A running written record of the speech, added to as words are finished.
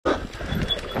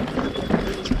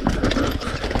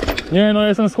Nie no,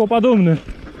 jestem z chłopa dumny.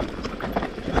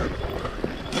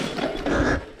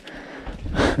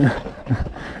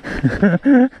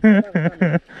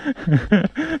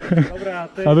 Dobra,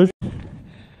 ty...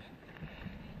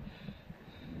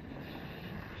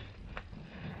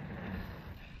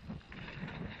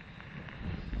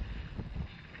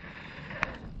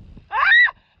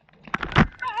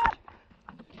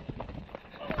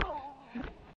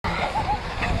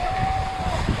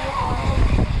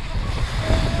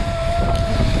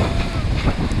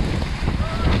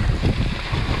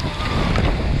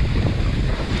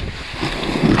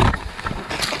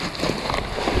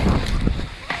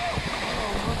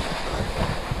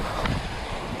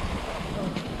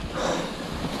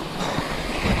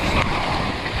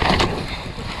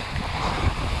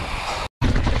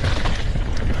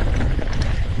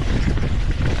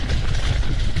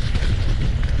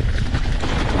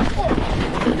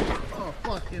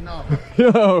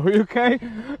 Yo, you okay?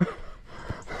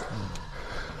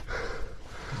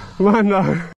 Man, no.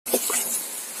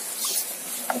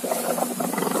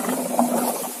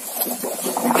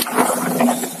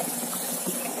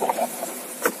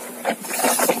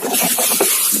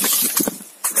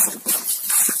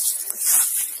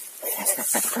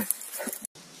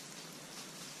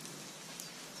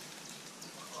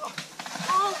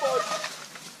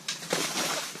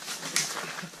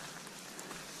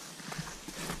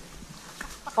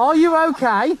 Are you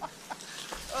okay?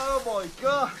 Oh my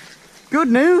god! Good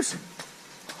news.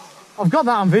 I've got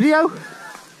that on video.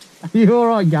 Are you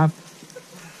alright, Gav?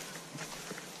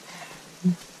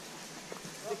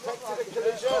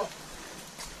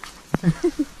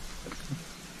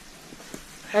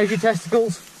 How's your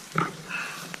testicles?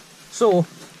 Sore?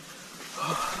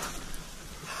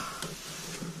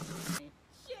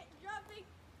 Shit dropping.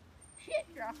 Shit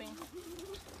dropping.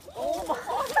 Oh my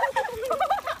god.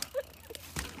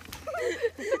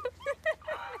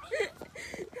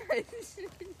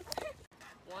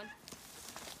 One.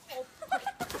 Oh.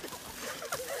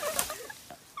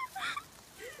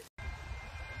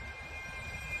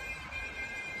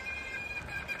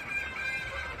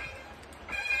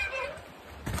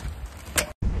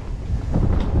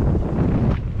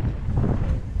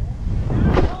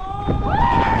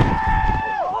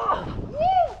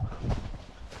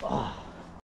 Oh!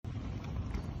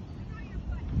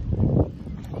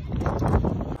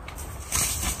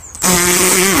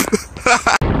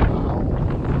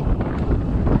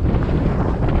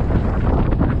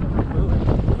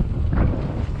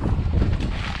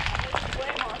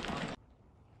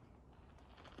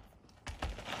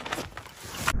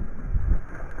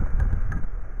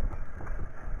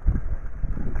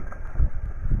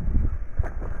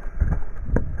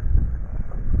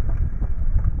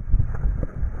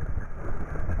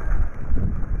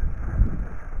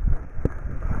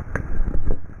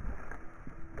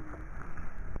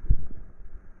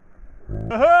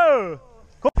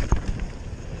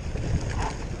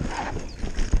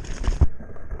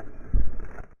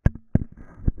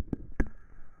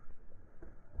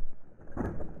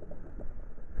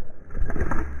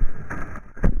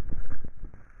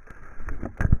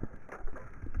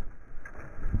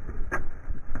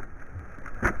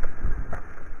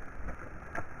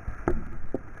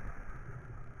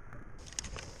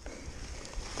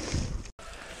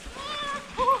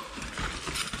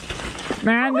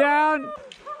 Man down!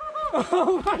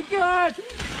 Oh my god!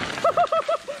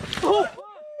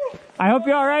 I hope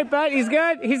you're alright, bud. He's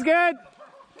good. He's good.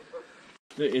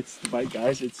 It's the bike,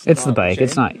 guys. It's the bike.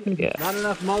 It's not. Yeah. Not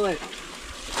enough mullet.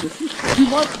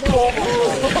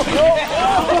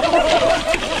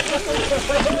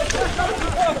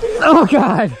 Oh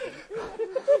god!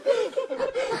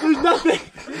 There's nothing.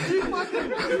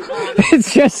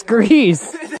 It's just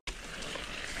grease.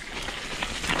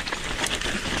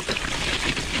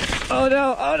 Oh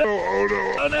no! Oh no! Oh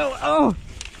no! Oh no! Oh!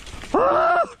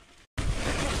 Ah!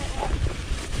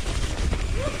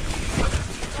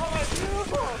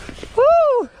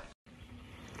 Woo!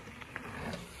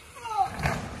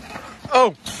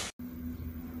 Oh!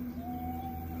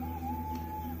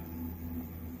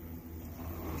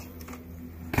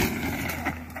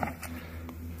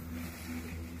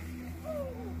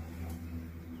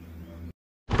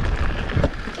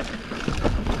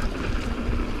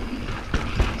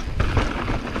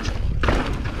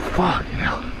 Fuck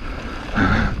hell.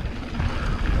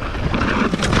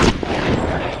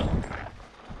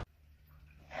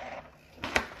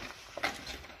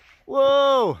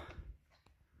 Whoa!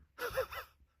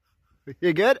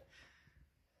 You good?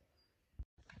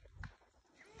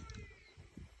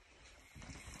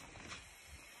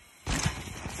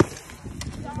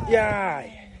 Yeah.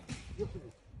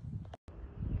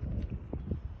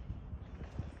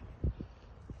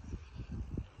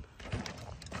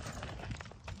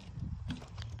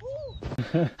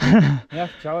 Ja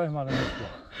chciałem, ale nie szło.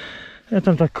 Ja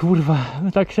tam tak kurwa,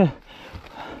 tak się...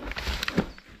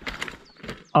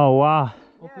 Oła.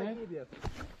 Okay.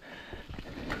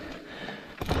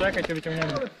 Czekaj, cię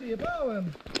wyciągniemy.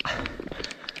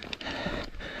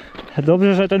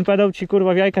 Dobrze, że ten pedał ci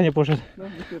kurwa w jajka nie poszedł.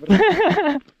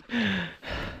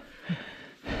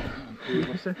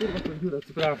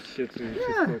 Sprawdźcie, czy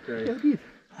wszystko okej.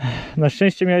 Na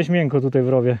szczęście miałeś miękko tutaj w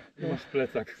rowie. Masz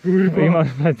plecak. I masz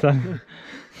plecak.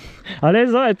 Ale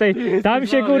zobacz, tam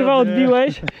się kurwa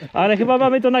odbiłeś, ale chyba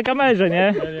mamy to na kamerze,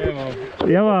 nie? Ja nie mam.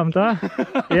 Ja mam, tak?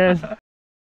 Jest.